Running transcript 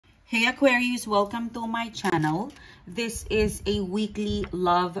Hey Aquarius, welcome to my channel. This is a weekly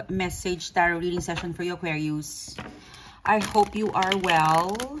love message tarot reading session for you Aquarius. I hope you are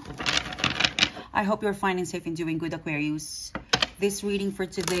well. I hope you're fine and safe and doing good Aquarius. This reading for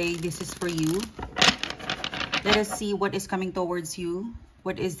today, this is for you. Let us see what is coming towards you.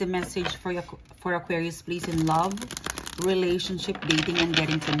 What is the message for Aquarius, please, in love, relationship, dating, and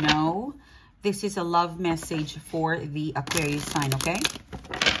getting to know. This is a love message for the Aquarius sign, okay?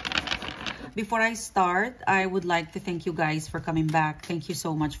 Before I start, I would like to thank you guys for coming back. Thank you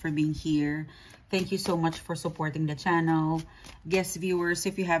so much for being here. Thank you so much for supporting the channel. Guest viewers,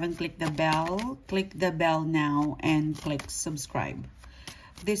 if you haven't clicked the bell, click the bell now and click subscribe.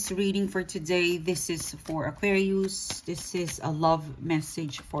 This reading for today, this is for Aquarius. This is a love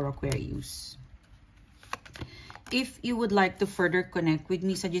message for Aquarius. If you would like to further connect with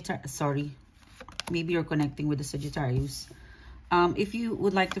me, Sagittarius, sorry, maybe you're connecting with the Sagittarius. If you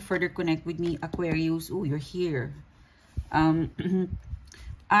would like to further connect with me, Aquarius, oh, you're here. I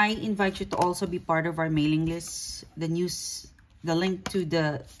invite you to also be part of our mailing list. The link to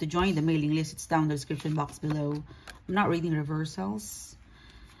join the mailing list, it's down in the description box below. I'm not reading reversals.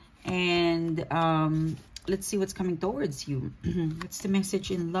 And let's see what's coming towards you. What's the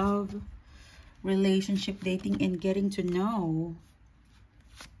message in love, relationship, dating, and getting to know?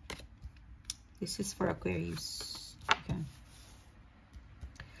 This is for Aquarius. Okay.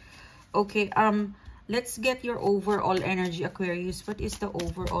 Okay, let's get your overall energy, Aquarius. What is the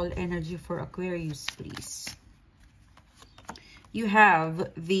overall energy for Aquarius, please? You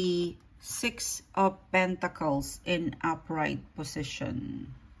have the Six of Pentacles in upright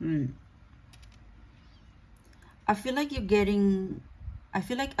position. I feel like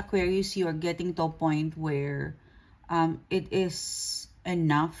Aquarius, you are getting to a point where it is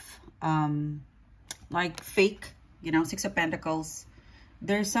enough, like fake, you know, Six of Pentacles.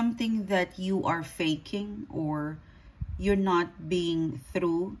 There's something that you are faking, or you're not being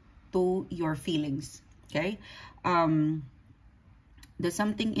true to your feelings, okay? There's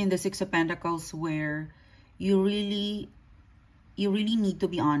something in the Six of Pentacles where you really need to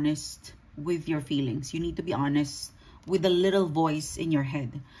be honest with your feelings. You need to be honest with the little voice in your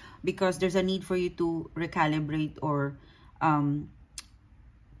head, because there's a need for you to recalibrate or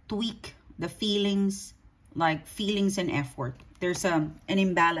tweak the feelings, like feelings and effort. There's an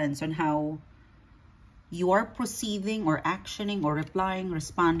imbalance on how you are perceiving or actioning or replying,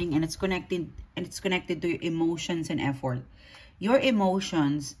 responding, and it's connected to your emotions and effort. Your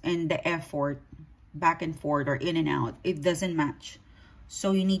emotions and the effort, back and forth or in and out, it doesn't match.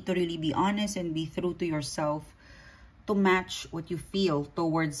 So you need to really be honest and be true to yourself to match what you feel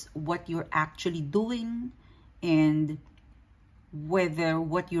towards what you're actually doing, and whether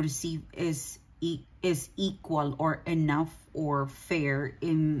what you receive is equal or enough or fair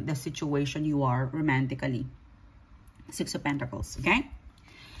in the situation you are romantically. Six of Pentacles, okay?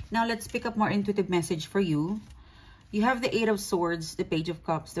 Now let's pick up more intuitive message for you. You have the Eight of Swords, the Page of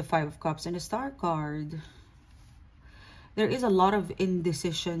Cups, the Five of Cups, and the Star card. There is a lot of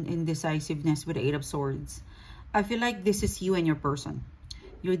indecisiveness with the Eight of Swords. I feel like this is you and your person.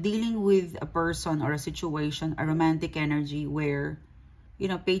 You're dealing with a person or a situation, a romantic energy where, you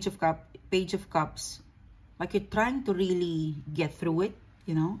know, Page of Cups, like you're trying to really get through it,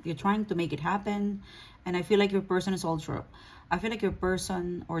 you know, you're trying to make it happen. And I feel like your person is also, I feel like your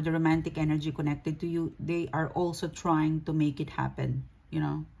person or the romantic energy connected to you, they are also trying to make it happen, you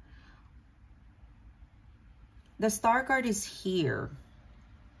know. The Star card is here.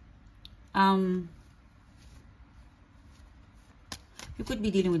 You could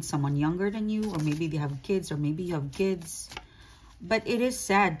be dealing with someone younger than you, or maybe they have kids, or maybe you have kids. But it is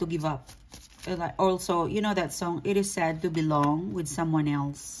sad to give up. Also, you know that song, it is sad to belong with someone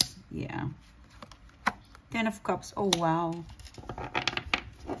else. Yeah. Ten of Cups. Oh, wow.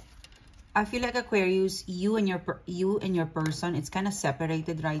 I feel like Aquarius, you and your person, it's kind of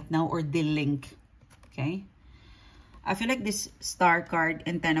separated right now, or delink. Okay. I feel like this Star card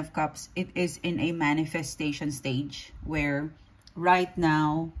and Ten of Cups, it is in a manifestation stage where right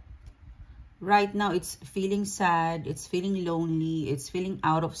now it's feeling sad, it's feeling lonely, it's feeling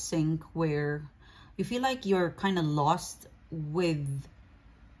out of sync, where you feel like you're kind of lost with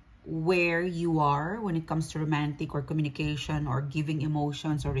where you are when it comes to romantic or communication or giving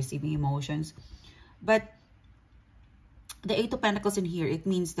emotions or receiving emotions. But the Eight of Pentacles in here, it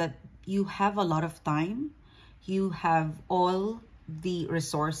means that you have a lot of time, you have all the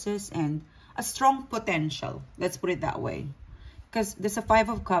resources and a strong potential, let's put it that way. Because there's a Five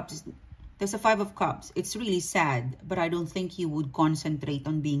of Cups. There's a Five of Cups. It's really sad, but I don't think you would concentrate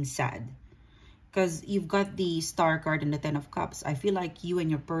on being sad. because you've got the Star card and the Ten of Cups. I feel like you and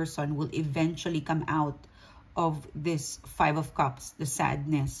your person will eventually come out of this Five of Cups, the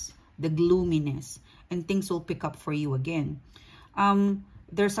sadness, the gloominess, and things will pick up for you again.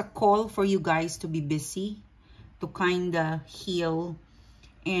 There's a call for you guys to be busy, to kind of heal,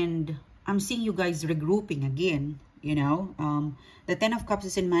 and I'm seeing you guys regrouping again, you know. The Ten of Cups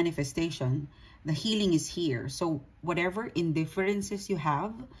is in manifestation. The healing is here. So whatever indifferences you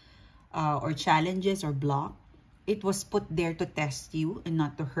have, or challenges or block, it was put there to test you and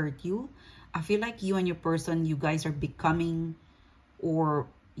not to hurt you. I feel like you and your person, you guys are becoming, or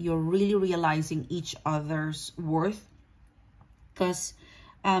you're really realizing each other's worth. Because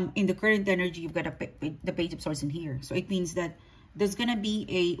in the current energy, you've got the Page of Swords in here. So it means that there's going to be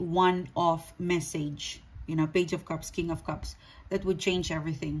a one-off message, you know, Page of Cups, King of Cups, that would change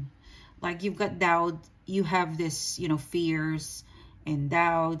everything. Like you've got doubt, you have this, you know, fears and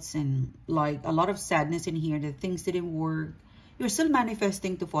doubts and like a lot of sadness in here that things didn't work. You're still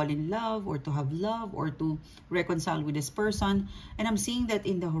manifesting to fall in love or to have love or to reconcile with this person. And I'm seeing that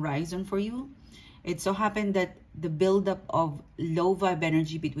in the horizon for you. It so happened that the buildup of low vibe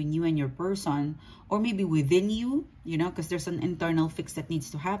energy between you and your person, or maybe within you, you know, because there's an internal fix that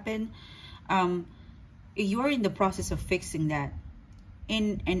needs to happen. You're in the process of fixing that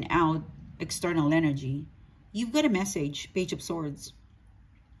in and out external energy. You've got a message, Page of Swords.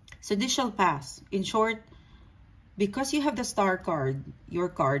 So this shall pass. In short, because you have the Star card, your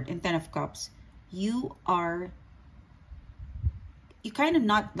card, and Ten of Cups, you kind of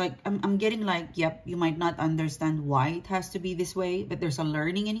not like, I'm getting like, yep, you might not understand why it has to be this way, but there's a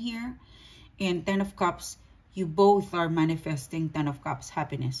learning in here. And Ten of Cups, you both are manifesting Ten of Cups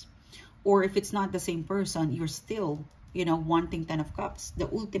happiness. Or if it's not the same person, you're still, you know, wanting Ten of Cups, the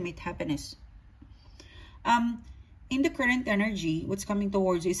ultimate happiness. In the current energy, what's coming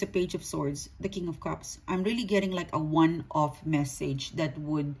towards you is a Page of Swords, the King of Cups. I'm really getting like a one-off message that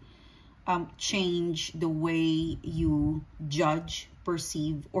would change the way you judge,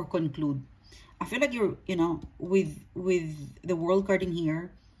 perceive, or conclude. I feel like you're, you know, with the World card in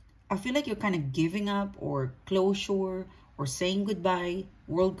here, I feel like you're kind of giving up or closure or saying goodbye.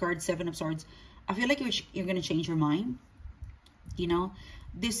 World card, Seven of Swords. I feel like you're going to change your mind. You know,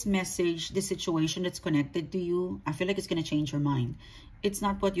 this message, this situation that's connected to you, I feel like it's going to change your mind. It's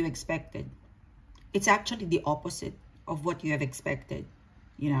not what you expected. It's actually the opposite of what you have expected,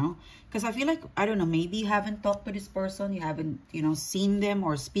 you know, because I feel like, I don't know, maybe you haven't talked to this person, you haven't, you know, seen them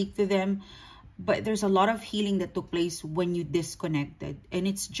or speak to them, but there's a lot of healing that took place when you disconnected, and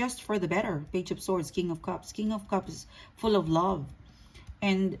it's just for the better. Page of Swords, King of Cups. King of Cups is full of love,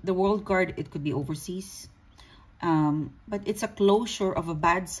 and the World card, it could be overseas. But it's a closure of a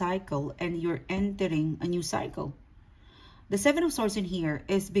bad cycle and you're entering a new cycle. The Seven of Swords in here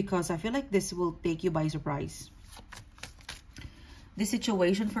is because I feel like this will take you by surprise. This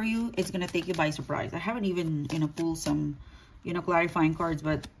situation for you, it's going to take you by surprise. I haven't even, you know, pulled some, you know, clarifying cards,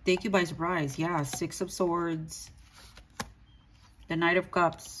 but take you by surprise. Yeah, Six of Swords, the Knight of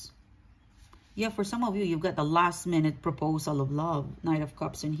Cups. Yeah, for some of you, you've got the last minute proposal of love, Knight of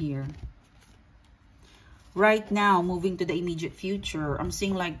Cups in here. Right now, moving to the immediate future, I'm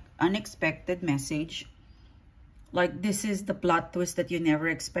seeing like unexpected message. Like this is the plot twist that you never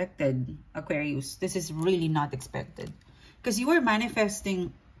expected, Aquarius. This is really not expected. Because you were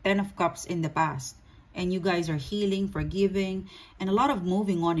manifesting Ten of Cups in the past. And you guys are healing, forgiving, and a lot of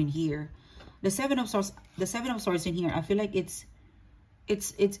moving on in here. The Seven of Swords in here, I feel like it's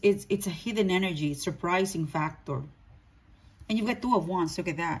a hidden energy, surprising factor. And you've got Two of Wands, look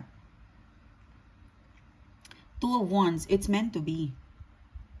at that. Two of Wands, it's meant to be.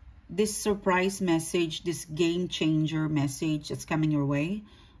 This surprise message, this game changer message that's coming your way,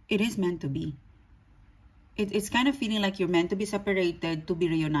 it is meant to be. It's kind of feeling like you're meant to be separated to be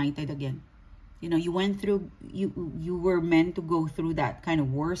reunited again. You know, you went through, you were meant to go through that kind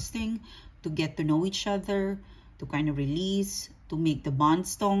of worst thing, to get to know each other, to kind of release, to make the bond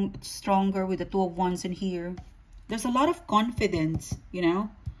stronger with the Two of Wands in here. There's a lot of confidence, you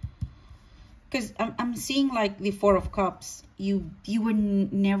know. Because I'm seeing like the Four of Cups. You were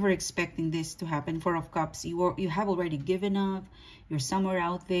never expecting this to happen. Four of Cups. You have already given up. You're somewhere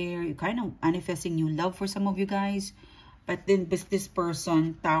out there. You're kind of manifesting new love for some of you guys. But then this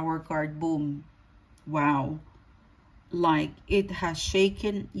person, Tower card, boom. Wow. Like it has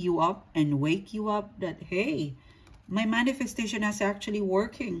shaken you up and wake you up that, hey, my manifestation is actually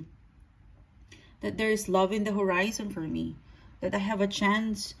working. That there is love in the horizon for me. That I have a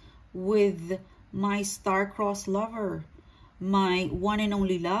chance with my star-crossed lover, my one and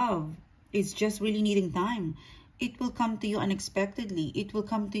only love. It's just really needing time. it will come to you unexpectedly. It will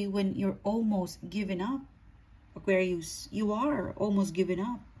come to you when you're almost giving up. Aquarius, you are almost giving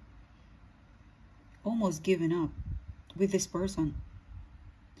up. Almost giving up with this person.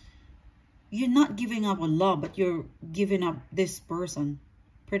 You're not giving up on love, but you're giving up this person,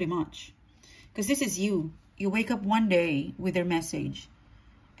 pretty much. Because this is you. You wake up one day with their message,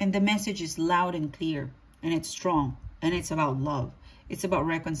 and the message is loud and clear, and it's strong, and it's about love. It's about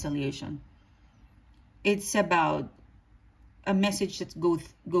reconciliation. It's about a message that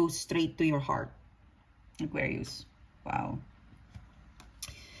goes straight to your heart, Aquarius. Wow.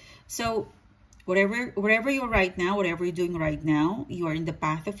 So wherever you're right now, whatever you're doing right now, you are in the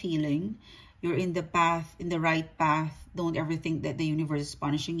path of healing. You're in the path, in the right path. Don't ever think that the universe is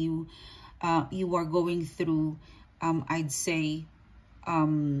punishing you. You are going through, I'd say,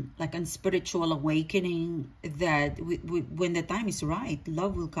 like a spiritual awakening that when the time is right,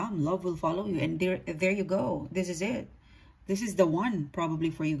 love will come, love will follow you, and there you go. This is it. This is the one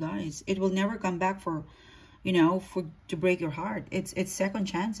probably for you guys. It will never come back for, you know, to break your heart. It's second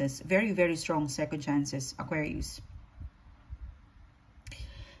chances, very, very strong second chances, Aquarius.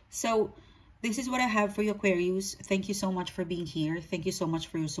 So this is what I have for you, Aquarius. Thank you so much for being here. Thank you so much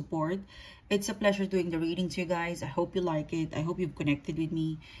for your support. It's a pleasure doing the reading to you guys. I hope you like it. I hope you've connected with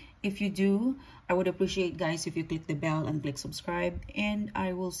me. If you do, I would appreciate, guys, if you click the bell and click subscribe. And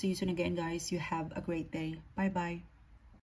I will see you soon again, guys. You have a great day. Bye-bye.